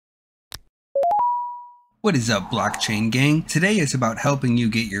What is up, blockchain gang? Today is about helping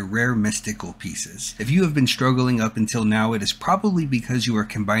you get your rare mystical pieces. If you have been struggling up until now, it is probably because you are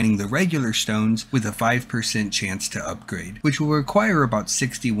combining the regular stones with a 5% chance to upgrade, which will require about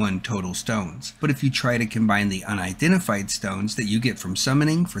 61 total stones. But if you try to combine the unidentified stones that you get from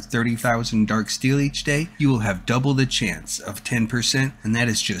summoning for 30,000 dark steel each day, you will have double the chance of 10%, and that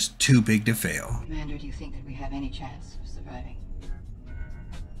is just too big to fail. Commander, do you think that we have any chance of surviving?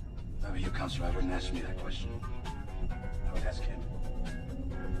 Whoever your counselor, I wouldn't ask me that question. I would ask him.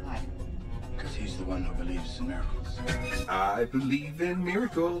 Why? Because he's the one who believes in miracles. I believe in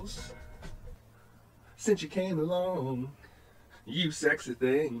miracles. Since you came along, you sexy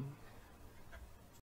thing.